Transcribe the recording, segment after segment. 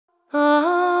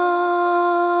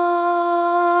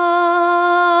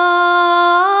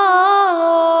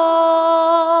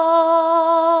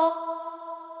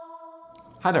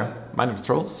Hi there, my name is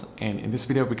Troels, and in this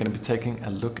video we're going to be taking a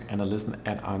look and a listen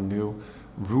at our new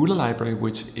Roula library,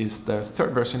 which is the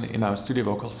third version in our studio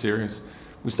vocal series.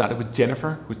 We started with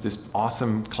Jennifer, who's this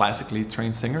awesome classically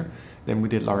trained singer. Then we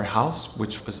did Laurie House,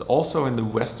 which was also in the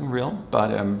Western realm,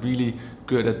 but really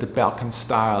good at the Balkan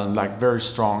style and like very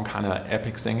strong kind of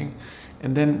epic singing.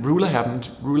 And then Roula happened.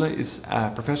 Roula is a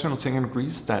professional singer in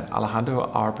Greece that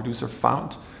Alejandro, our producer,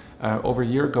 found over a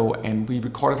year ago, and we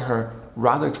recorded her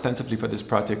rather extensively for this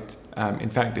project. In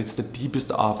fact, it's the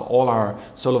deepest of all our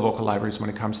solo vocal libraries when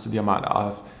it comes to the amount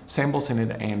of samples in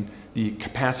it and the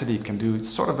capacity it can do. It's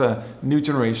sort of a new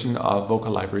generation of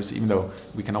vocal libraries, even though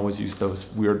we can always use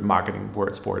those weird marketing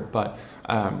words for it. But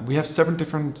we have 7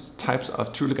 different types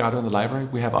of true legato in the library.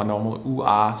 We have our normal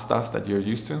ooh-ah stuff that you're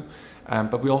used to.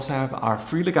 But we also have our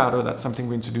free legato. That's something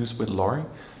we introduced with Laurie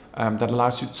that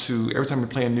allows you to, every time you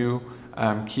play a new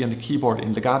key on the keyboard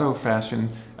in legato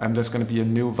fashion, there's going to be a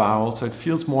new vowel, so it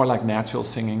feels more like natural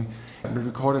singing. We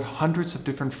recorded hundreds of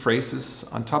different phrases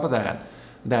on top of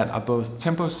that are both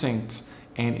tempo synced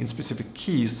and in specific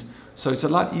keys, so it's a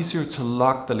lot easier to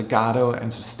lock the legato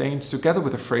and sustained together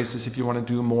with the phrases if you want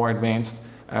to do more advanced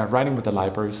writing with the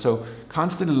libraries. So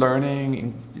constantly learning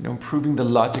and improving the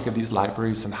logic of these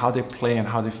libraries and how they play and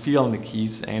how they feel in the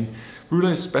keys. And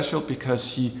Roula is special because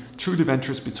she truly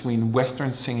ventures between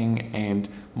Western singing and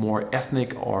more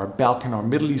ethnic or Balkan or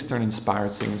Middle Eastern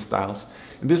inspired singing styles.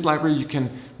 In this library you can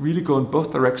really go in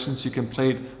both directions. You can play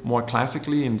it more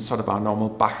classically in sort of our normal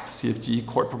Bach CFG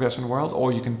chord progression world,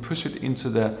 or you can push it into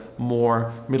the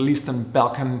more Middle Eastern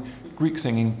Balkan Greek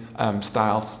singing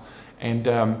styles.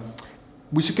 And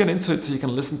we should get into it so you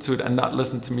can listen to it and not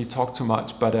listen to me talk too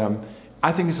much. But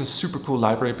I think it's a super cool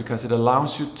library because it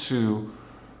allows you to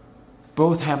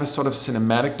both have a sort of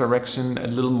cinematic direction, a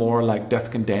little more like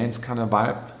Death Can Dance kind of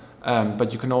vibe.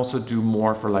 But you can also do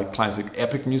more for like classic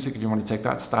epic music if you want to take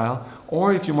that style.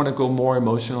 Or if you want to go more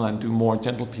emotional and do more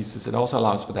gentle pieces, it also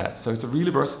allows for that. So it's a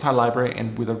really versatile library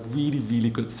and with a really, really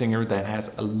good singer that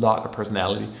has a lot of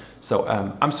personality. So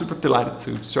I'm super delighted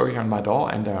to show you here on my DAW,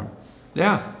 and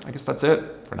yeah, I guess that's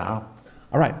it for now.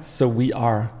 All right, so we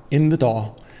are in the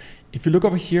DAW. If you look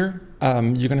over here,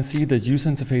 you're going to see the user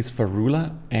interface for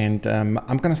Roula, and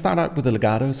I'm going to start out with the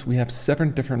legatos. We have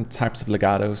 7 different types of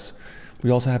legatos. We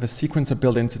also have a sequencer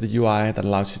built into the UI that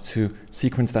allows you to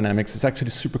sequence dynamics. It's actually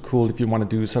super cool if you want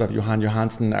to do sort of Johan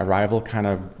Johansson Arrival kind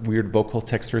of weird vocal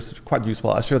textures. It's quite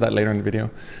useful. I'll show that later in the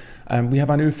video. We have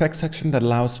our new effects section that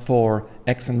allows for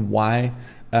X and Y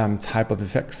type of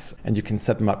effects, and you can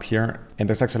set them up here. And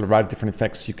there's actually a variety of different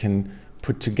effects you can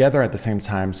put together at the same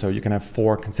time, so you can have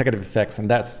 4 consecutive effects, and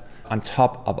that's on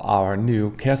top of our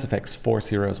new Chaos Effects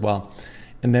 4.0 as well.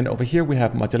 And then over here we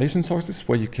have modulation sources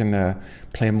where you can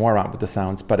play more around with the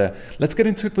sounds. But let's get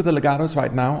into it with the legatos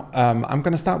right now. I'm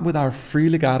going to start with our free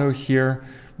legato here,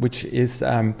 which is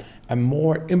a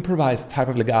more improvised type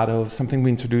of legato, something we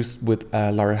introduced with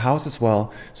Laurie House as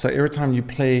well. So every time you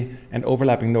play an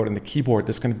overlapping note on the keyboard,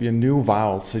 there's going to be a new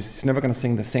vowel, so it's never going to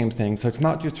sing the same thing. So it's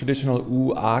not your traditional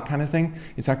ooh-ah kind of thing.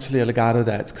 It's actually a legato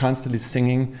that's constantly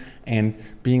singing and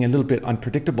being a little bit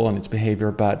unpredictable in its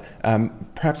behavior, but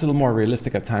perhaps a little more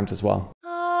realistic at times as well.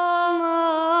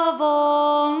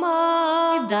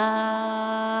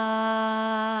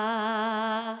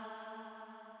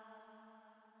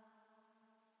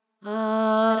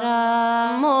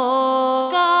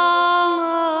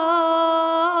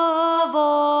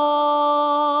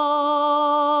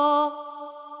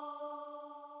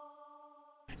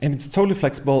 And it's totally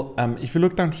flexible. If you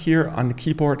look down here on the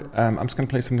keyboard, I'm just going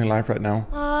to play something live right now.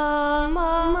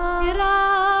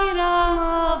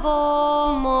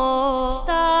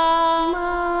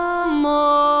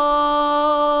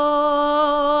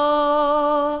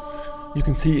 You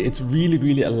can see it's really,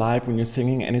 really alive when you're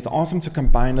singing, and it's awesome to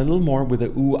combine a little more with the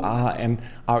ooh-ah and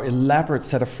our elaborate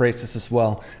set of phrases as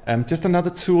well. Just another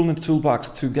tool in the toolbox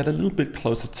to get a little bit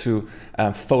closer to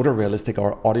photorealistic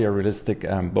or audio-realistic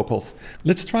vocals.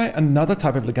 Let's try another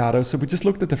type of legato. So we just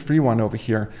looked at the free one over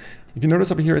here. If you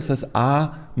notice over here it says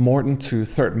ah Morton to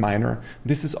third minor.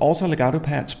 This is also a legato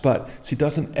patch, but she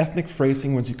does an ethnic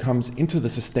phrasing when she comes into the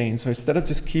sustain. So instead of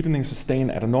just keeping the sustain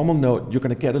at a normal note, you're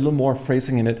going to get a little more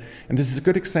phrasing in it. And this is a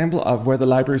good example of where the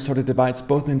library sort of divides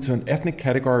both into an ethnic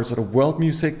category, sort of world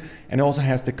music, and also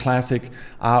has the classic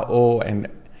ah-oh and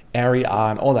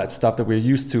ari-ah and all that stuff that we're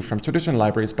used to from traditional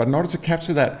libraries. But in order to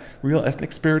capture that real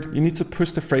ethnic spirit, you need to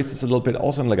push the phrases a little bit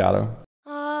also in legato.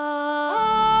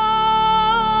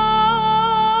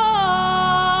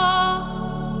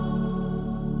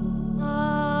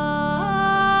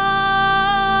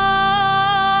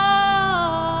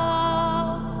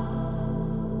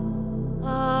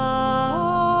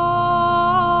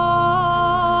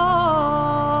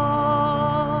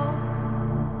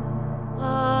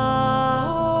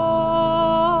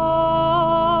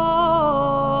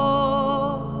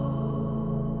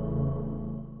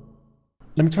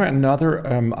 Let me try another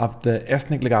of the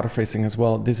ethnic legato phrasing as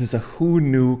well. This is a who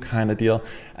knew kind of deal.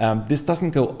 This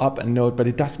doesn't go up a note, but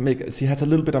it does make, she has a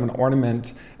little bit of an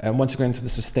ornament once you go into the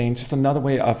sustain. Just another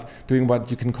way of doing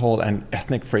what you can call an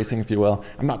ethnic phrasing, if you will.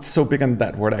 I'm not so big on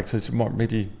that word actually. It's more,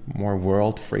 maybe more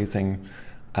world phrasing,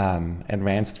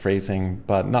 advanced phrasing,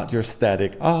 but not your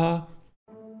static ah.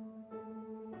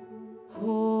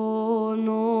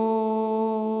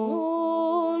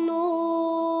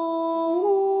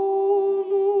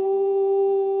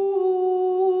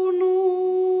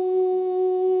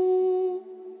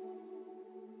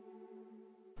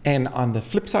 And on the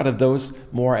flip side of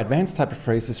those more advanced type of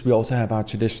phrases, we also have our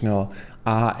traditional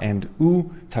ah and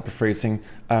oo type of phrasing.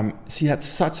 She had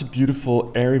such a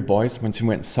beautiful airy voice when she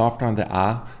went softer on the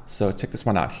ah. So check this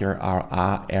one out here, our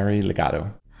ah airy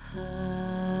legato.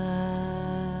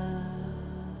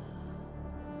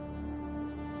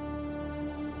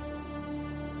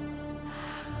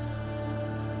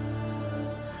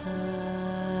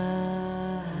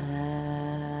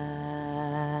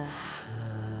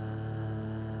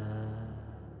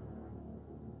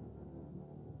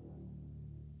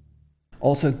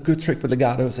 Also, a good trick with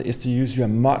legatos is to use your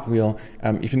mod wheel.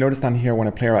 If you notice down here when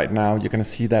I play right now, you're going to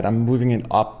see that I'm moving it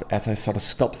up as I sort of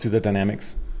sculpt through the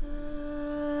dynamics.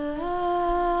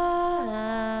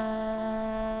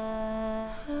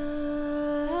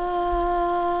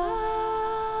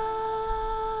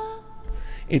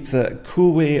 It's a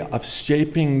cool way of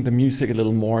shaping the music a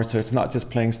little more, so it's not just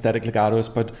playing static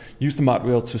legatos, but use the mod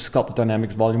wheel to sculpt the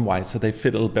dynamics volume-wise so they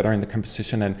fit a little better in the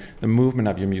composition and the movement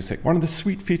of your music. One of the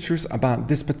sweet features about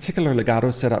this particular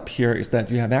legato setup here is that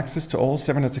you have access to all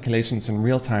 7 articulations in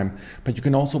real time, but you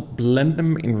can also blend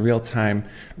them in real time,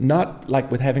 not like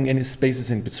with having any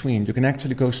spaces in between. You can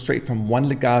actually go straight from one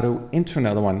legato into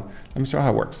another one. Let me show you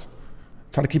how it works.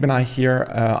 Try to keep an eye here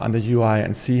on the UI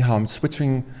and see how I'm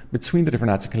switching between the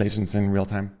different articulations in real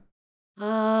time.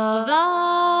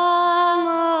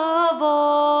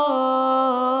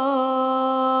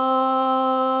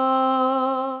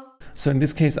 So in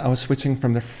this case, I was switching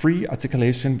from the free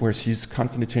articulation where she's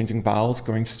constantly changing vowels,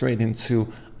 going straight into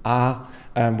ah,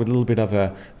 with a little bit of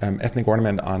a ethnic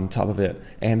ornament on top of it.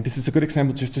 And this is a good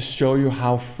example just to show you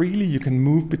how freely you can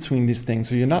move between these things.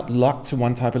 So you're not locked to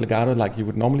one type of legato like you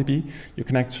would normally be. You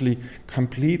can actually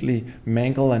completely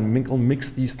mangle and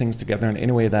mix these things together in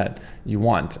any way that you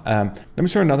want. Let me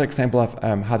show another example of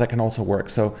how that can also work.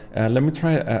 So let me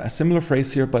try a similar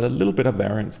phrase here, but a little bit of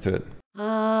variance to it.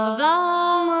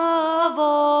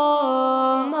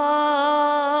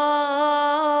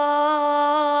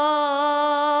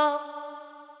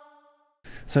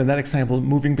 So in that example,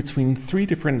 moving between 3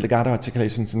 different legato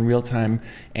articulations in real time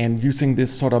and using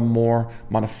this sort of more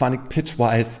monophonic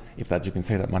pitch-wise, if that you can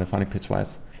say that, monophonic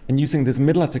pitch-wise, and using this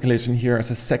middle articulation here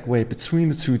as a segue between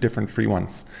the 2 different free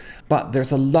ones. But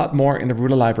there's a lot more in the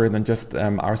Roula library than just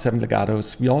our 7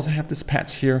 legatos. We also have this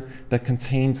patch here that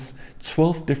contains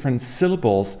 12 different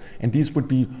syllables, and these would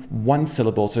be 1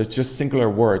 syllable, so it's just singular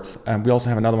words. We also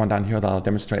have another one down here that I'll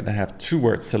demonstrate that have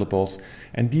 2-word syllables.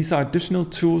 And these are additional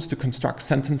tools to construct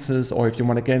sentences, or if you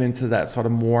want to get into that sort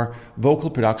of more vocal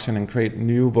production and create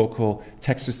new vocal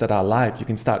textures that are alive, you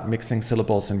can start mixing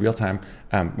syllables in real time.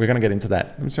 We're going to get into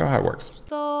that. Let me show you how it works.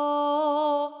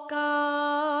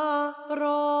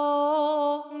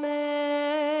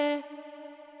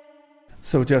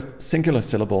 So just singular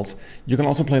syllables. You can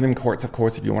also play them in chords, of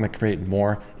course, if you want to create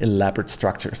more elaborate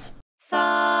structures.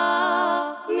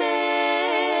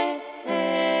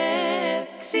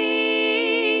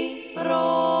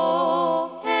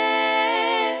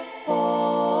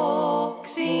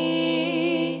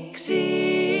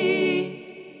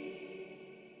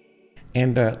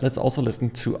 And let's also listen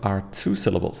to our 2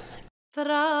 syllables.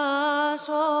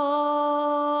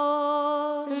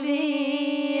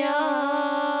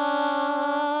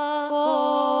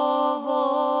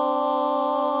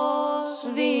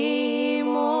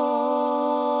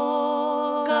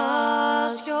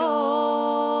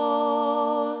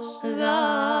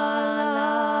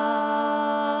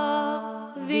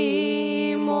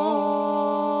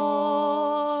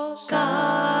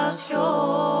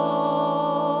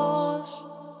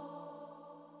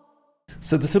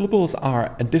 So the syllables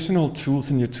are additional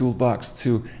tools in your toolbox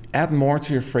to add more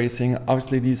to your phrasing.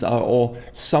 Obviously, these are all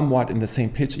somewhat in the same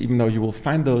pitch, even though you will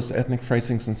find those ethnic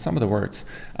phrasings in some of the words.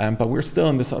 But we're still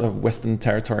in this sort of Western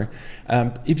territory.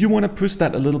 If you want to push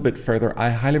that a little bit further,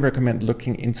 I highly recommend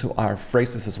looking into our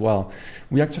phrases as well.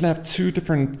 We actually have 2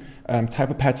 different type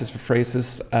of patches for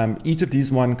phrases. Each of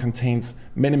these one contains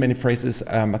many phrases,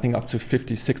 I think up to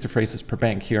 50, 60 phrases per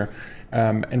bank here.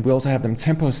 And we also have them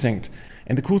tempo synced.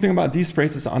 And the cool thing about these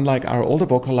phrases, unlike our older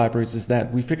vocal libraries, is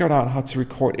that we figured out how to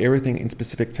record everything in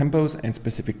specific tempos and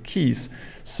specific keys.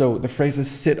 So the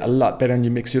phrases sit a lot better in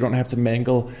your mix. You don't have to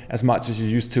mangle as much as you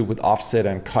used to with offset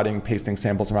and cutting, pasting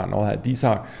samples around and all that. These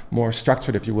are more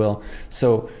structured, if you will.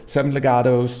 So 7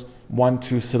 legatos, 1,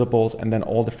 2 syllables, and then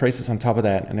all the phrases on top of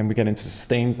that. And then we get into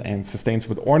sustains and sustains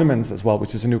with ornaments as well,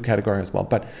 which is a new category as well.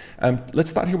 But let's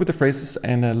start here with the phrases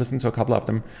and listen to a couple of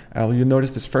them. You'll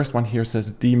notice this first one here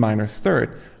says D minor third,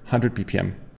 100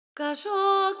 BPM.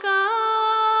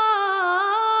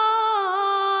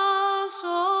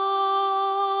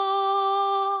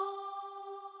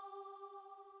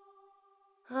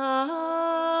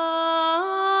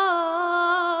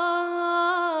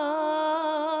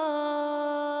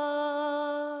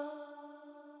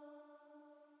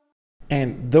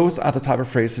 And those are the type of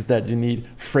phrases that you need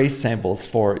phrase samples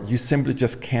for. You simply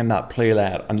just cannot play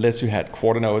that unless you had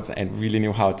quarter notes and really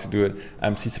knew how to do it.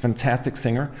 She's a fantastic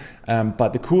singer.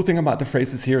 But the cool thing about the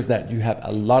phrases here is that you have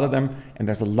a lot of them and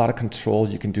there's a lot of control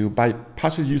you can do by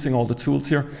partially using all the tools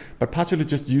here, but partially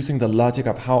just using the logic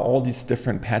of how all these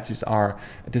different patches are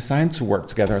designed to work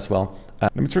together as well.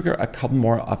 Let me trigger a couple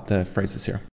more of the phrases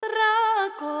here.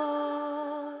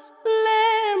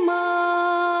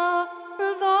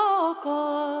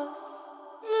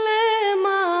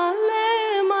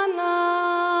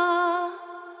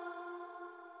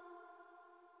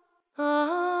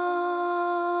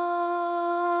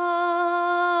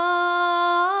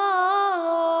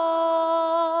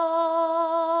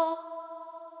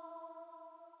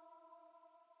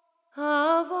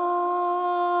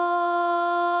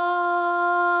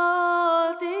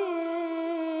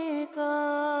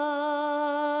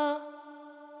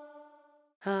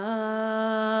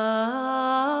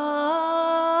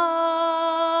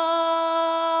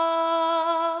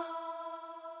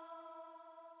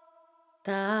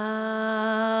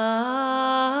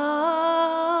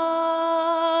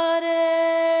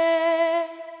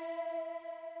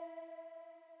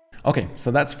 Okay,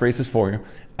 so that's phrases for you.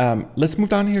 Let's move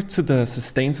down here to the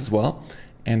sustains as well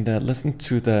and listen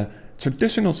to the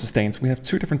traditional sustains. We have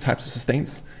two different types of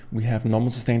sustains. We have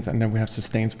normal sustains and then we have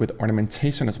sustains with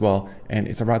ornamentation as well. And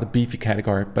it's a rather beefy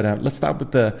category, but let's start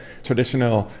with the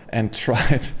traditional and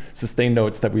tried sustain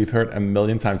notes that we've heard a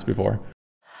million times before.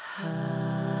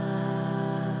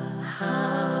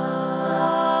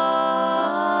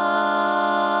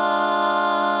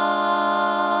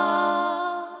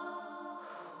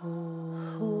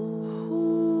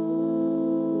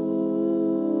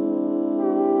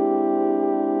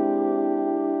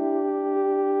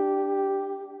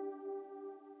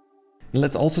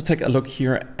 Let's also take a look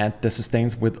here at the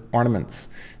sustains with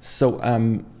ornaments. So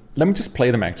let me just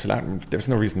play them actually. There's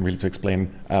no reason really to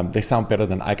explain. They sound better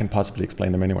than I can possibly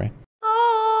explain them anyway.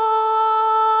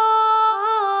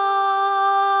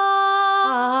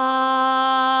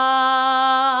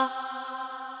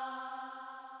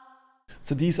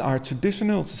 So these are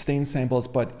traditional sustain samples,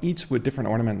 but each with different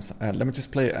ornaments. Let me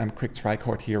just play a quick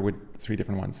trichord here with 3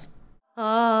 different ones.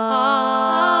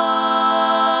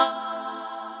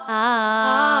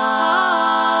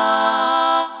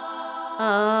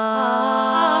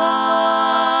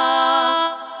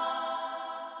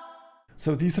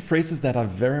 So these are phrases that are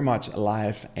very much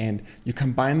alive, and you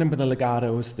combine them with the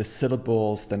legatos, the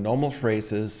syllables, the normal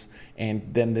phrases, and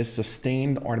then this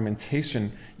sustained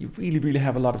ornamentation. You really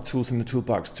have a lot of tools in the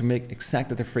toolbox to make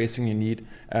exactly the phrasing you need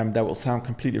that will sound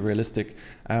completely realistic.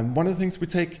 One of the things we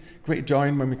take great joy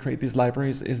in when we create these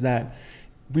libraries is that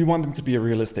we want them to be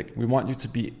realistic. We want you to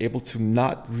be able to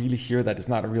not really hear that it's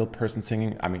not a real person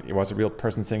singing. I mean, it was a real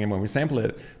person singing when we sample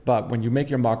it, but when you make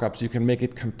your mock-ups, you can make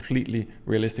it completely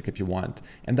realistic if you want.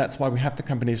 And that's why we have the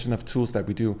combination of tools that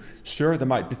we do. Sure, there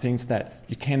might be things that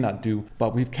you cannot do,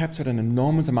 but we've captured an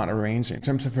enormous amount of range in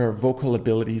terms of her vocal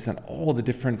abilities and all the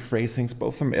different phrasings,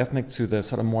 both from ethnic to the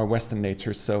sort of more Western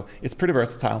nature. So it's pretty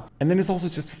versatile. And then it's also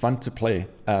just fun to play.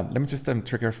 Let me just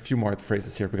trigger a few more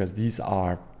phrases here because these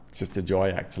are just a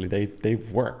joy actually. They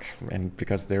work, and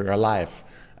because they're alive.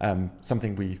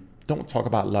 Something we don't talk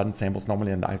about a lot in samples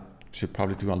normally, and I should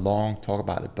probably do a long talk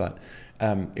about it, but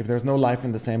if there's no life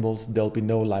in the samples, there'll be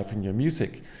no life in your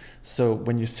music. So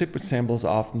when you sit with samples,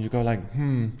 often you go like,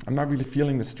 I'm not really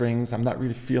feeling the strings, I'm not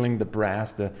really feeling the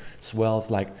brass, the swells.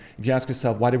 Like if you ask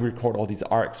yourself, why do we record all these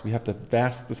arcs? We have the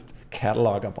vastest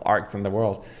catalog of arcs in the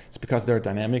world. It's because they're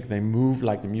dynamic, they move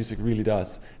like the music really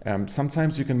does.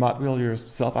 Sometimes you can mod wheel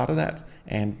yourself out of that,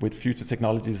 and with future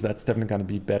technologies, that's definitely going to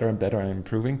be better and better and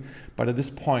improving. But at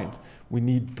this point, we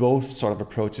need both sort of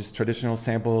approaches, traditional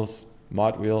samples,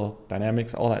 mod wheel,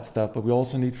 dynamics, all that stuff, but we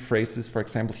also need phrases, for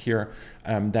example here,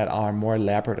 that are more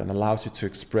elaborate and allows you to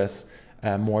express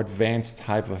more advanced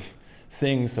type of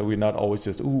things, so we're not always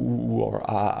just ooh, ooh, ooh or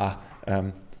ah, ah.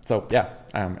 So yeah,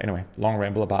 anyway, long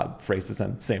ramble about phrases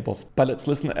and samples. But let's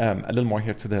listen a little more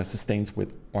here to the sustains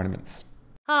with ornaments.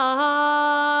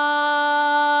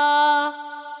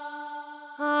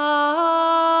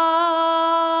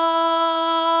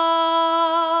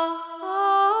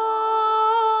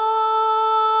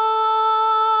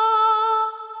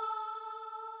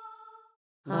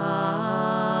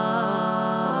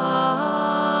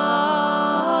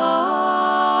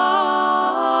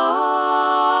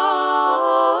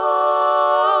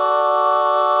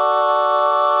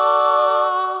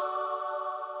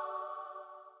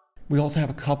 We also have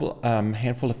a couple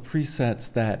handful of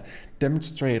presets that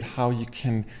demonstrate how you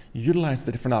can utilize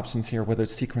the different options here, whether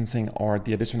it's sequencing or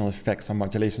the additional effects or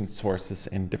modulation sources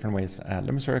in different ways.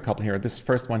 Let me show you a couple here. This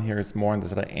first one here is more on the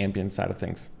sort of ambient side of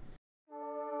things.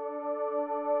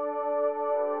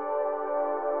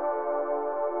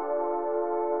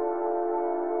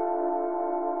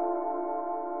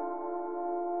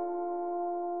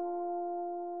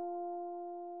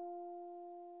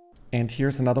 And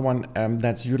here's another one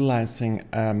that's utilizing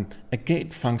a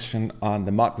gate function on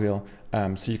the mod wheel.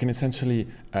 So you can essentially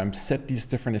set these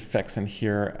different effects in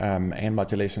here and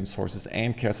modulation sources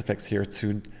and chaos effects here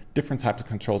to different types of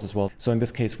controls as well. So in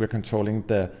this case, we're controlling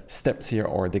the steps here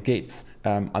or the gates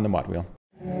on the mod wheel.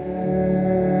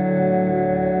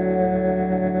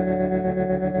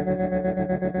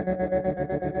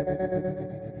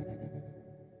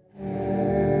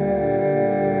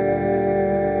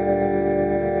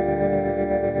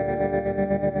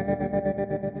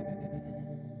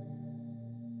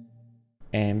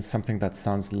 And something that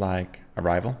sounds like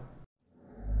Arrival.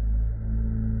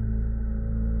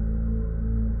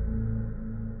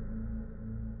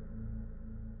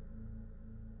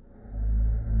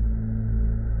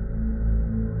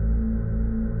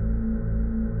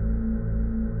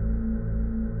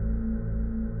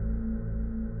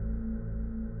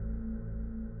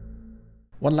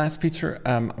 One last feature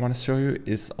I want to show you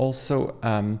is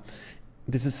also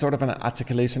this is sort of an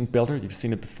articulation builder. You've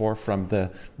seen it before from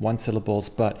the one syllables,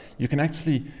 but you can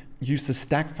actually use the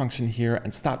stack function here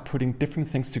and start putting different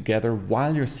things together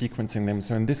while you're sequencing them.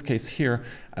 So in this case here,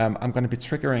 I'm going to be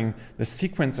triggering the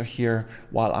sequencer here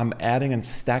while I'm adding and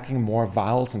stacking more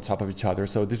vowels on top of each other.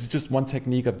 So this is just one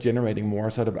technique of generating more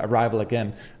sort of arrival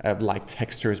again, like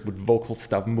textures with vocal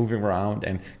stuff moving around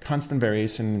and constant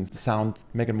variation in sound,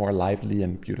 make it more lively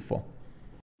and beautiful.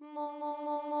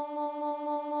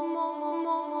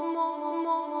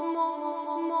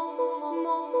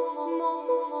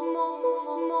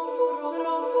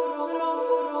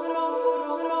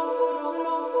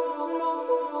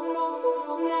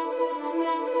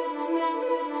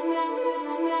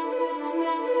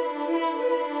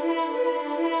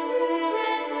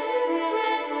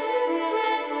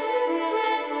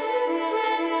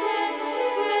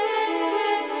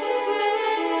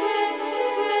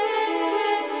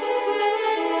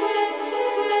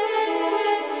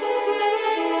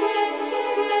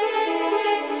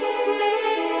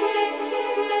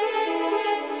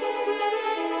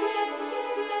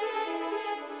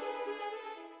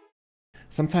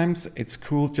 Sometimes it's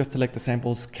cool just to let the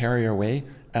samples carry your way.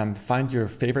 Find your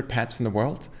favorite patch in the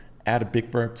world, add a big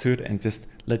verb to it, and just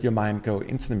let your mind go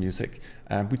into the music.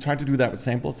 We try to do that with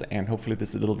samples, and hopefully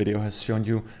this little video has shown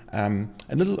you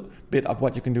a little bit of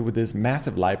what you can do with this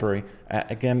massive library.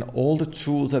 Again, all the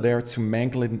tools are there to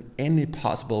mangle it in any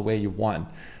possible way you want.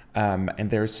 And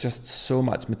there's just so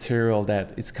much material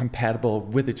that is compatible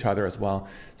with each other as well.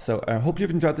 So I hope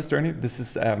you've enjoyed this journey. This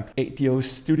is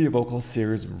 8DO's studio vocal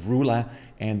series Roula,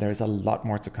 and there's a lot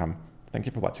more to come. Thank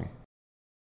you for watching.